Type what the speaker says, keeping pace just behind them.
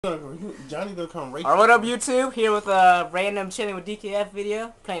Johnny gonna come right. Alright, what up YouTube? Here with a random chilling with DKF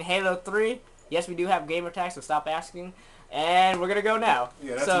video, playing Halo 3. Yes, we do have gamer tags, so stop asking. And we're gonna go now.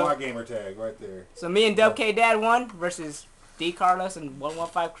 Yeah, that's my gamer tag right there. So me and Dubkdad1 versus D Carlos and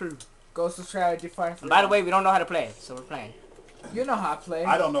 115 crew. Ghost of Strategy Fight. By the way, we don't know how to play, so we're playing. You know how to play.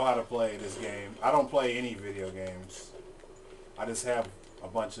 I don't know how to play this game. I don't play any video games. I just have a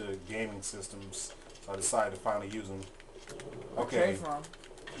bunch of gaming systems, so I decided to finally use them. Okay. From?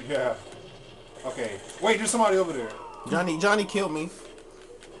 Yeah. Okay. Wait, there's somebody over there. Johnny killed me.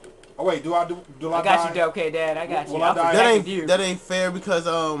 Oh wait, do I I die? got you, Dubkdad. I got you. Will I I'm die? protecting you. That ain't fair because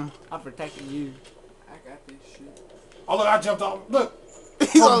I'm protecting you. I got this shit. Oh look, I jumped off. Look.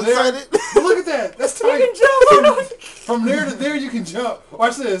 he's all excited. But look at that. That's tight. You can jump. From there to there, you can jump.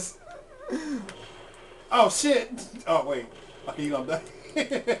 Watch this. Oh shit. Oh wait. Okay, you gonna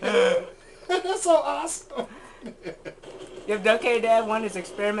die. That's so awesome. If Dubkdad1 is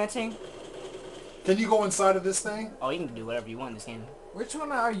experimenting. Can you go inside of this thing? Oh, you can do whatever you want in this game. Which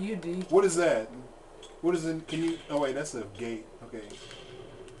one are you, D? What is that? What is it? Can you? Oh wait, that's a gate. Okay.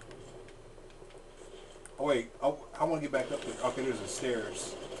 Oh wait, I want to get back up there. Okay, there's the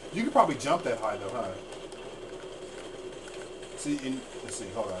stairs. You could probably jump that high though, huh? See, let's see.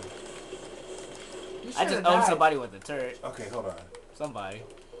 Hold on. I just owned somebody with a turret. Okay, hold on. Somebody.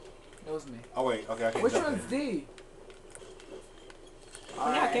 It was me. Oh wait, okay, I can't Which jump one's there. D? Yeah,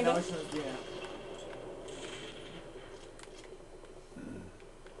 Alright, I can know go. which one's D.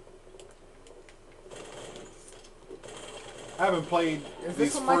 I haven't played Is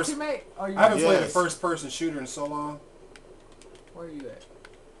these this one my first. teammate? Or you I haven't played a Yes. first-person shooter in so long. Where are you at?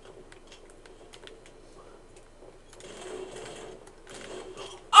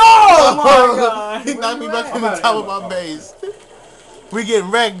 Oh my god! He knocked me you back at? from the I'm top out of of my ammo. base. We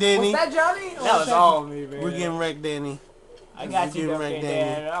getting wrecked, Danny. Was that Johnny? That was all me, man. We're getting wrecked, Danny. I got you, Getting wrecked,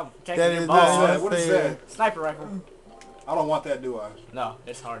 Danny. Dubkdad. I'm protecting That your is balls. not What is fair. that? Sniper rifle. I don't want that, do I? No,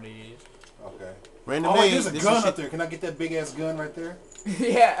 it's hard to use. Okay. Random Oh wait, names. there's a This gun is up there. Can I get that big ass gun right there?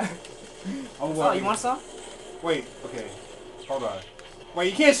 Yeah. I'm Oh, you want some? Wait, okay. Hold on. Wait,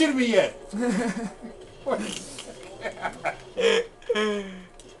 you can't shoot at me yet.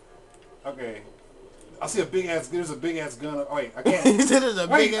 Okay. I see a big ass. There's a big ass gun. Oh, wait, I He can't. said there's a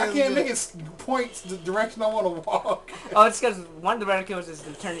Wait, big I ass can't gun. make it point the direction I want to walk. Oh, it's because one of the radicals is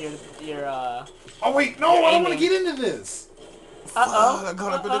to turn your Oh wait, no, You're I don't want to aiming. get into this. Uh-oh. I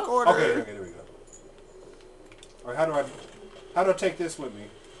got up in the corner. Okay, okay, there we go. All right, how do I take this with me?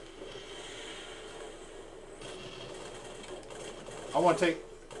 I want to take.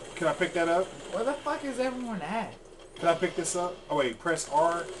 Can I pick that up? Where the fuck is everyone at? Can I pick this up? Oh wait, press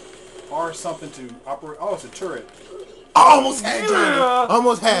R. R something to operate. Oh, it's a turret. I almost had Johnny.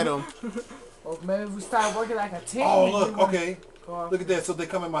 Almost had him. Well, maybe we start working like a team. Oh and look, you wanna okay. go off. Look at that. So they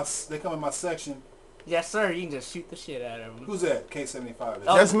come in my section. Yes, sir. You can just shoot the shit out of them. Who's that? K75.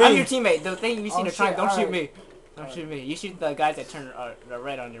 Oh, That's me. I'm your teammate. The thing you see in the shit, trunk. Don't shoot alright. me. Don't shoot me. You shoot the guys that turn the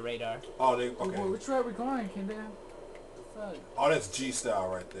red on your radar. Oh, they Wait, okay. which way are we going, Kendall? Fuck. Oh, that's G style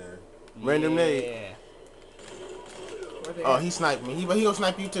right there. Random nade. Yeah. Where they Oh, at? he sniped me. He gonna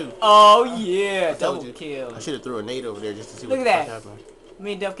snipe you too. Oh yeah, told double you. kill. I should have threw a nade over there just to see Look what at the that. fuck happened.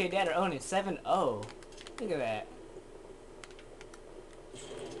 Me and Dubkdad are owning 7-0. Look at that.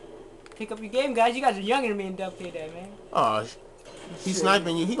 Pick up your game, guys. You guys are younger than me and Dubkdad, man. Oh, he's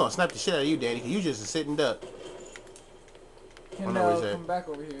sniping you. He gonna snipe the shit out of you, Danny. Cause you just a sitting duck. I don't know where he's Kendall, at. come back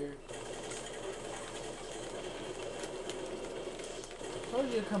over here. Told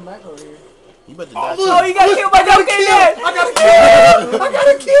you to come back over here. You better Oh, die look. Oh, you got killed by Dubkdad! I got a kill! I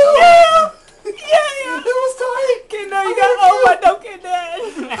got a kill! Yeah! It was tight! Kendall, you got owned by Dubkdad!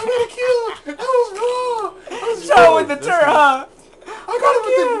 I got a kill! That was raw! That was Show raw. with the turret, huh? I got it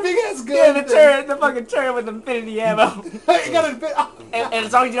with the big ass gun. Yeah, the turret, the fucking turret with infinity ammo. I got it. And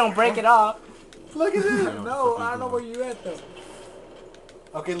as long as you don't break it off. Look at this. No, I don't know where you at though.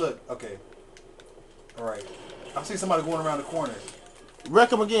 Okay, look. Okay. All right. I see somebody going around the corner.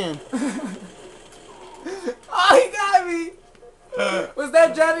 Wreck him again. Oh, he got me! Was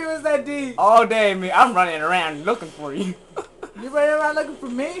that Johnny or was that D? All day, me. I'm running around looking for you. You running around looking for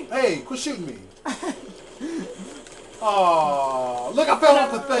me? Hey, quit shooting me. Oh, look! I fell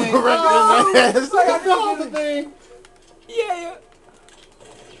off the thing. Wreck his ass. Look, I fell off the thing. Yeah.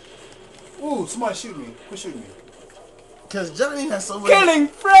 Ooh, somebody shoot me. Quit shooting me. Cause Johnny has so much. Killing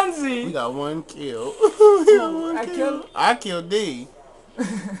frenzy. We got one kill. We got one I kill. killed- I killed D.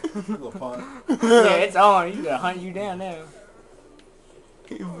 Little punk. Yeah, it's on. You gotta hunt you down now.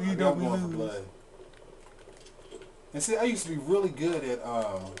 If I we am don't going for lose. blood. And see, I used to be really good at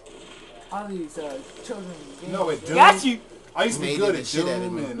All these children games. No, it do. Got you. I used to be Made good the at shit out of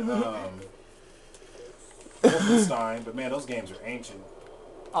Doom me. and Wolfenstein, but man, those games are ancient.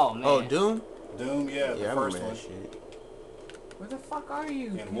 Oh man. Oh, Doom? Doom, yeah, Yeah, the I first remember one. that shit. Where the fuck are you?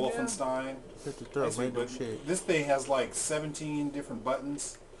 And Peter? Wolfenstein. Hit the throat, Actually, random but shit. this thing has like 17 different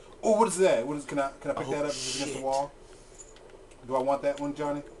buttons. Oh, what is that? What is? Can I pick Oh, that up if it's against the shit. wall? Do I want that one,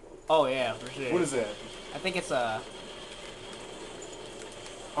 Johnny? Oh yeah, for sure. What is that? I think it's a.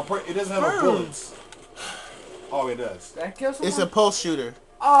 It doesn't have no bullets. Oh, it does. Did I kill someone? It's a pulse shooter.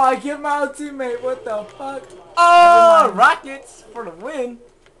 Oh, I killed my old teammate. What the fuck? Oh, Never mind. rockets for the win.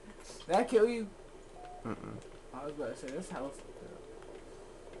 Did I kill you? Mm-mm. I was about to say this house.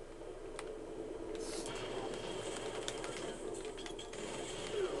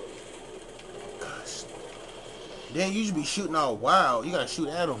 Gosh. Damn, you should be shooting all wild. You gotta shoot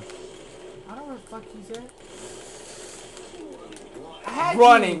at him. I don't know what the fuck he's at. I had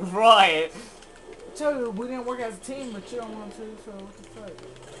Running, you. right. I told you we didn't work as a team, but you don't want to, so what the fuck?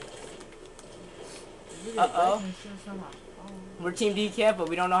 You get Uh-oh. breaking shit somehow. Oh. We're Team DKF, but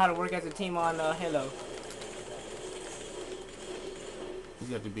we don't know how to work as a team on Halo. You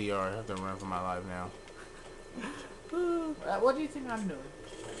got the BR. I have to run for my life now. What do you think I'm doing?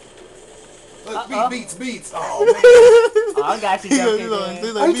 Look, beats. Oh, man. Oh, I got you, He's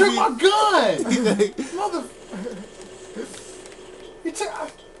Dubkdad1. Oh, you took my gun! He's like, Mother... It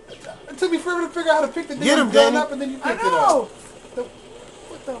took me forever to figure out how to pick the Get damn him, gun Danny. up, and then you I picked it know! up.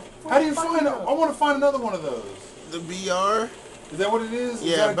 What the fuck? How do you find it? I want to find another one of those. the BR? Is that what it is? Is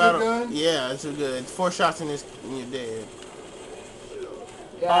Yeah, that a about good gun? yeah, it's a good. It's 4 shots in this, and you're dead.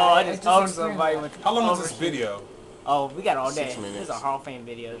 Yeah, Oh, I just owned explained somebody that. with. How long is this overshoot. video? Oh, we got all day. 6 minutes. These are Hall of Fame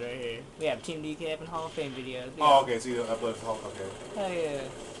videos right here. We have Team DKF and Hall of Fame videos. We Oh, got- okay, so you upload the whole... Okay. Hell yeah.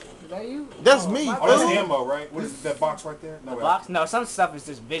 Is that you? That's me. my Oh, that's bad. ammo, right? What is that box right there? No, The wait. box? No, some stuff is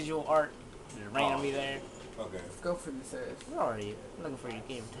just visual art. Just randomly there. Okay. Let's go for this ass. Where are you? I'm looking for your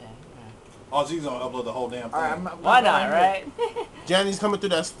game tag. Oh, so you're going to upload the whole damn thing. Alright, Why not, right? Johnny's coming through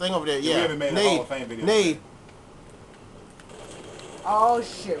that thing over there. Yeah, Yeah. we haven't made a Nade. Hall of Fame video. Nade. Oh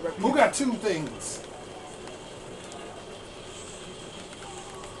shit, Who got 2 things?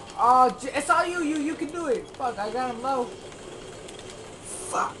 Oh, it's all you. You can do it. Fuck, I got him low.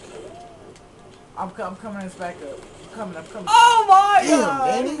 Fuck. I'm coming as backup. I'm coming. Oh my Damn,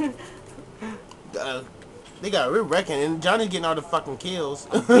 god! Danny. They got real wrecking, and Johnny's getting all the fucking kills.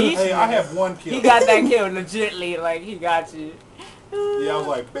 Hey, I have 1 kill. He got that kill legitly, like he got you. Yeah, I was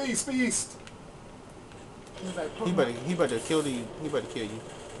like, beast. He's like, put he my- better kill you. He better kill you.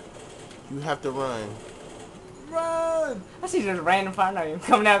 You have to run. run. I see just random fire not even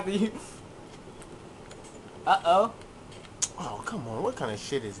coming after you. Uh-oh. Oh, come on. What kind of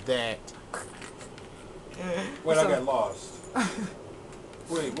shit is that? Wait, I got lost.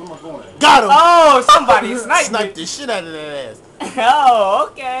 Wait, where am I going? Got him! Oh, somebody sniped Sniped me. the shit out of that ass. Oh,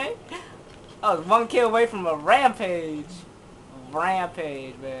 okay. I was 1 kill away from a rampage.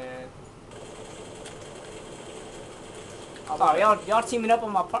 Rampage, man. Oh, y'all teaming up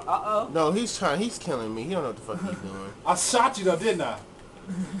on my part. Uh-oh. No, he's killing me. He don't know what the fuck he's doing. I shot you though, didn't I?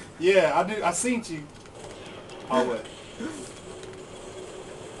 Yeah, I did. I seen you. Oh, what?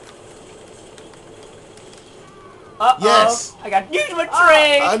 Uh-oh. Yes. I got you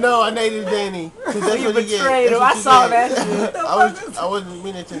betrayed. I know, I naded Danny. 'Cause that's You what you get. betrayed him. That's what I you saw get. that. I wasn't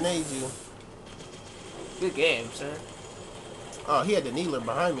meaning to nade you. Good game, sir. Oh, he had the kneeler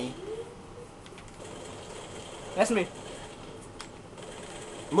behind me. That's me.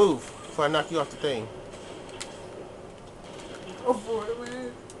 Move before I knock you off the thing. Go for it,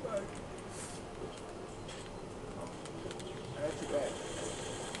 man. Fuck. I got your back.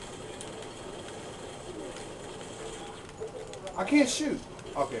 I can't shoot.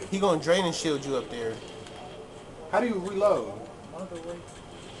 Okay. He gonna drain and shield you up there. How do you reload? Other way.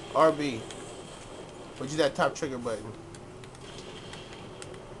 RB. But you that top trigger button.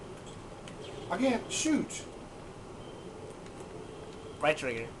 I can't shoot. Right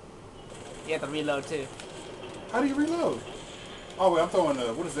trigger. You have to reload too. How do you reload? Oh wait, I'm throwing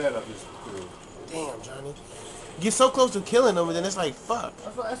what is that up this through? Damn, Johnny. Get so close to killing them, and then it's like, fuck.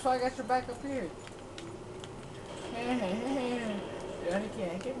 That's why I got your back up here. Johnny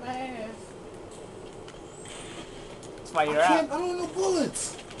can't kick my ass. That's why I you're out. can't. I don't have no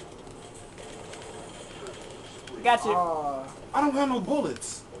bullets. Got you. I don't have no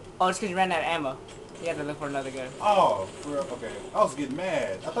bullets. Oh, it's because you ran out of ammo. You have to look for another gun. Oh, for real? Okay. I was getting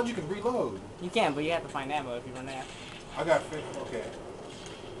mad. I thought you could reload. You can, but you have to find ammo if you run out. I got okay.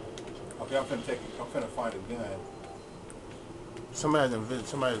 Okay, I'm finna find a gun. Somebody's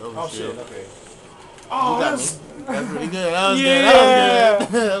over Oh shit. shield. Okay. Oh, You got that's... That's pretty good. That was Yeah. good. That was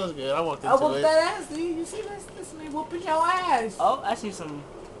good. That was good. I walked I into whooped it. that ass, dude. You see this me whooping your ass. Oh, I see some.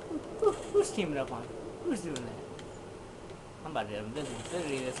 Who's teaming up on? Who's doing that? I'm about to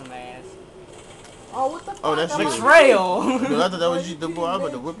visit some ass. Oh, what the fuck? Oh, that's I'm you. on- Betrayal! Dude, I thought that was you, the boy. I'm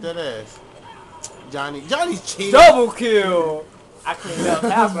about to whip that ass. Johnny's cheating. Double kill! I cleaned up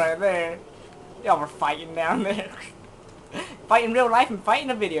house right there. Y'all were fighting down there. Fighting real life and fighting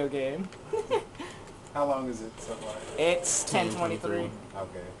a video game. How long is it so far? It's 10:23. Okay.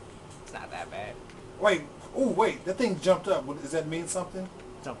 It's not that bad. Wait. Oh, wait. That thing jumped up. Does that mean something?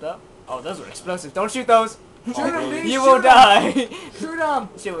 Jumped up. Oh, those were explosives. Don't shoot those. Shoot him, dude. You shoot will him. die. Shoot him.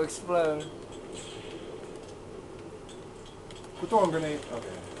 Shit will explode. We're throwing grenade. Okay,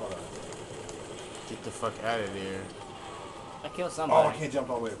 hold on. Get the fuck out of there. I killed Oh, somebody. I can't jump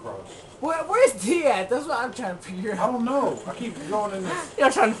all the way across. Where's D at? That's what I'm trying to figure I out. don't know. I keep going in this.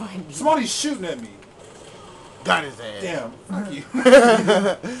 You're trying to find me. Somebody's shooting at me. Got his ass. Damn. Fuck you.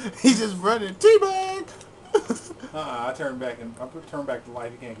 He's just running. Teabag. I turned back and I turned back to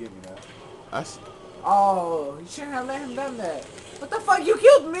life. You can't get me now. Oh, you shouldn't have let him done that. What the fuck? You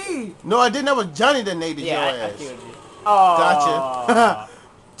killed me. No, I didn't. That was Johnny that naded Yeah, your I ass. killed you. Oh. Gotcha.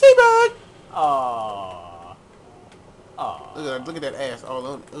 Teabag. Oh. Oh. Look at that ass all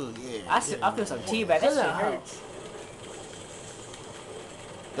on. Oh yeah. I feel some teabag. That shit hurts.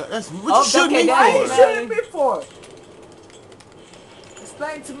 That's what Oh, you shooting me Dubkdad1. Why are you for. shooting me for?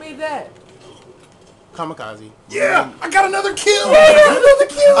 Explain to me that. Kamikaze. Yeah, I got another kill. Another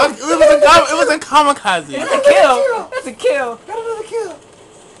kill. It was a kamikaze. That's a kill. That's a kill. Got another kill.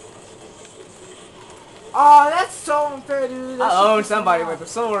 Oh, that's so unfair, dude. That I shit own pissed somebody me with a off.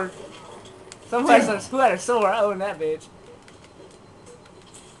 sword. Somebody who had a sword. I own that bitch.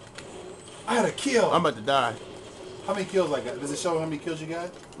 I had a kill. I'm about to die. How many kills I got? Does it show how many kills you got?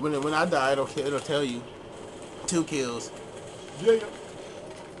 When I die, it'll tell you. 2 kills. Yeah.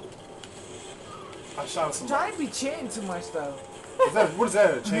 I shot somebody. Trying to be cheating too much though. What is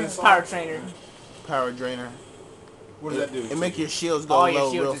that? A chainsaw? Power trainer. Power drainer. What does that do? It make your shields go All your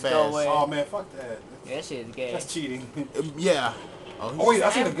low shields real just go fast. away. Oh man, fuck that. Yeah, that shit is gay. That's cheating. Yeah. Oh, Oh wait,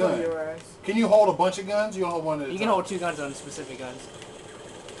 I seen a Ample your gun. ass. Can you hold a bunch of guns? You don't hold one at a You time? can hold 2 guns on specific guns.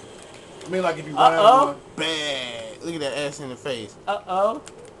 I mean, like if you run out Uh-oh. of one. bad. Look at that ass in the face. Uh-oh.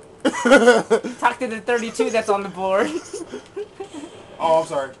 Talk to the 32 that's on the board. Oh, I'm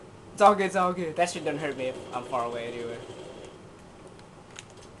sorry. It's all good, it's all good. That shit doesn't hurt me if I'm far away anyway.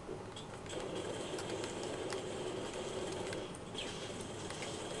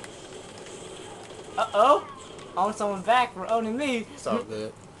 Uh-oh. Own someone back for owning me. It's all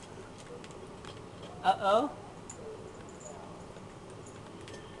good. Uh-oh.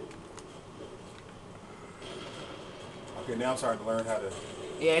 Okay, now I'm starting to learn how to.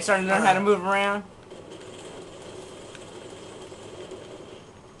 Yeah, he's starting to learn how to move around.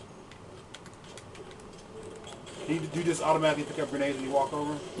 Do you just automatically pick up grenades when you walk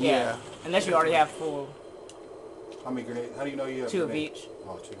over? Yeah. Unless you already have full. How many grenades? How do you know you have 2 of grenades? each.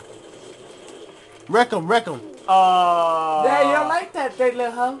 Oh, 2. Wreck 'em, wreck 'em. Oh. Yeah, you don't like that, dirty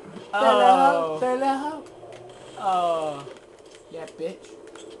little hoe. Dirty little hoe. Dirty little hoe. Oh. Yeah, bitch.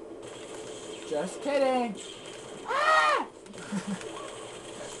 Just kidding. Ah!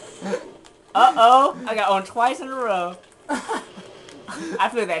 Uh-oh. I got owned twice in a row. I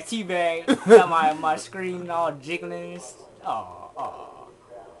feel that teabag. Got my screen all jiggling. Oh.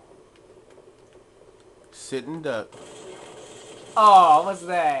 Sitting duck. Oh, what's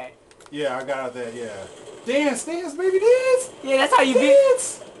that? Yeah, I got out that. Yeah. Dance, baby, dance. Yeah, that's how you beat.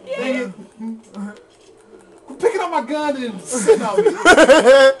 Dance. Yeah. I'm picking up my gun and sitting on me.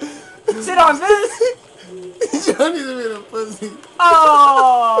 Sit on this. Johnny's a bit of pussy.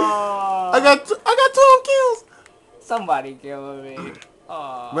 Oh. I got 12 kills. Somebody killed me.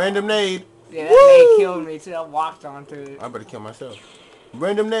 Oh. Random nade. Yeah, that nade killed me too. I walked onto it. I better kill myself.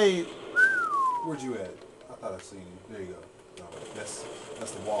 Random nade. Where'd you at? I thought I seen you. There you go. No, that's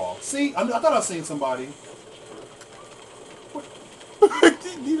the wall. See, I thought I seen somebody.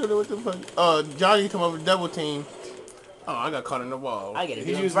 You don't know what the fuck. Johnny come over double team. Oh, I got caught in the wall. I get it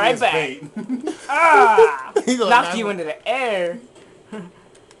He's done using right his back. bait. Ah! He gonna Knocked knock you him. into the air. You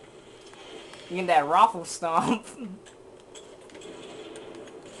get that raffle stomp.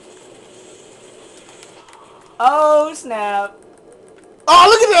 Oh snap! Oh,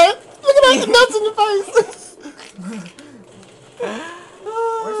 look at that! Look at that nuts in the face.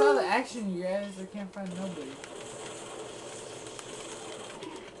 Where's all the action, you guys? I can't find nobody.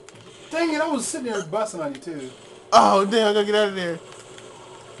 Dang it, I was sitting there busting on you too. Oh damn! I gotta get out of there.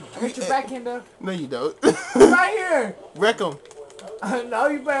 I got your backhand up. No, you don't. Right here. Wreck 'em. No,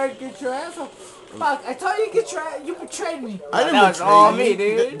 you better get your ass up. Fuck, I told you to get your You betrayed me. I didn't That was betray all you. me,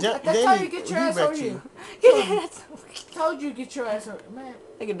 dude. That's how you get your ass over here. Told you to get your ass over. Man.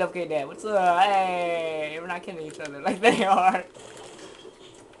 Look at Dubkdad1. What's up? Hey, we're not killing each other like they are.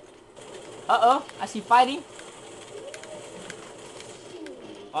 Uh-oh, I see fighting.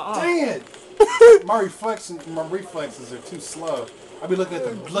 Dang it! My reflexes are too slow. I be looking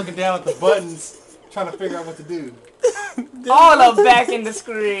down at the buttons, trying to figure out what to do. All up back in the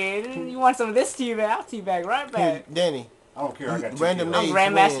screen. You want some of this teabag? I'll teabag right back. Here, Danny. I don't care. I got Random two I'm names.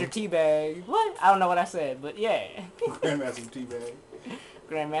 Grandmaster Teabag. What? I don't know what I said, but yeah. Grandmaster Teabag.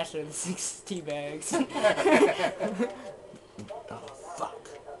 Grandmaster of the 6 teabags. Oh, fuck.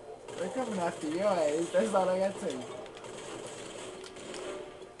 They're coming after your ass. That's all I got to say.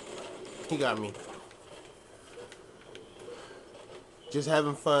 He got me. Just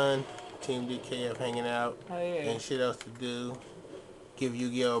having fun. Team DKF hanging out. Oh yeah. Ain't shit else to do. Give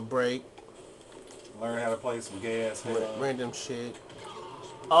Yu-Gi-Oh a break. Learn how to play some gay ass Halo. Random shit.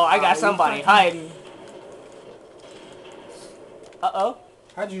 Oh, I got somebody hiding. Uh-oh.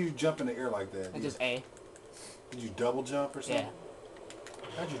 How'd you jump in the air like that? I just A. Did you double jump or something? Yeah.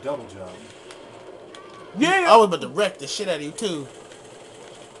 How'd you double jump? Yeah. I was about to wreck the shit out of you too.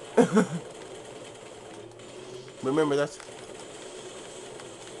 Remember that's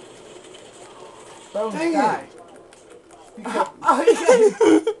Don't Dang die.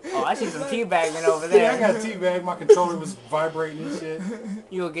 Oh, I see some teabagging over there. Yeah, I got a teabag. My controller was vibrating and shit.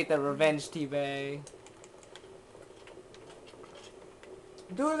 You'll get the revenge teabag.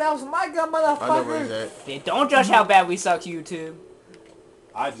 Dude, that was my gun, I know where motherfucker. he's at. Yeah, don't judge how bad we suck, YouTube.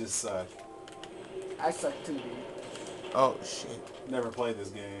 I just suck. I suck too, dude. Oh shit. Never played this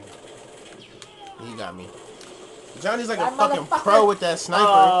game. He got me. Johnny's like a That fucking motherfucker. pro with that sniper.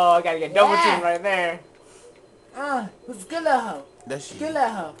 Oh, I gotta get double Yeah. team right there. Let's kill that hoe. That shit. Kill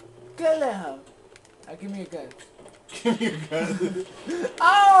that hoe. Kill that hoe. Now give me a gun. Give me your gun.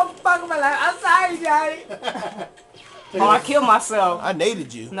 Oh, fuck my life. I'm sorry, Johnny. Oh, I killed myself. I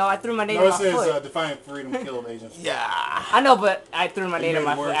naded you. No, I threw my nade No, on it my says foot. Defiant Freedom Killed Agents. Yeah. I know, but I threw my nade made on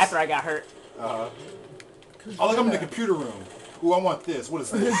my it foot worse. after I got hurt. Oh, look, I'm in the computer room. Ooh, I want this. What is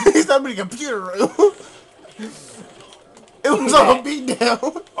this? He's not in the computer room. It was all beat down.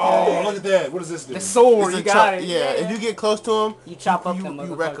 Oh, look at that. What does this do? The sword, It's you a got chop- it. Yeah, if you get close to him, You chop up them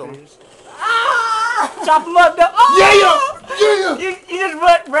you wreck 'em. motherfuckers. Chop them up, though. Oh! Yeah! You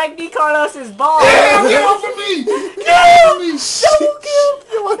just wrecked D. Carlos's balls. Yeah! Get off of me! Get off of me!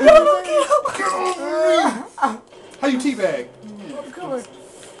 Double kill! Get off of me! How you teabag? I'm coming.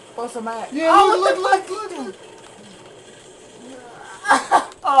 Bust some ass. Yeah, look.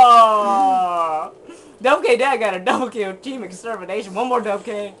 Oh, Dubkdad got a double kill. Team extermination. One more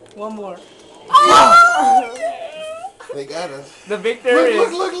Dubkdad. One more. they got us. The victor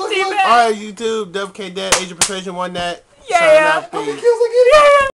is Look. Teabag. Alright, YouTube, Dubkdad, Agent Persuasion won that. Yeah. Signing out, How many peace. kills I get? Yeah.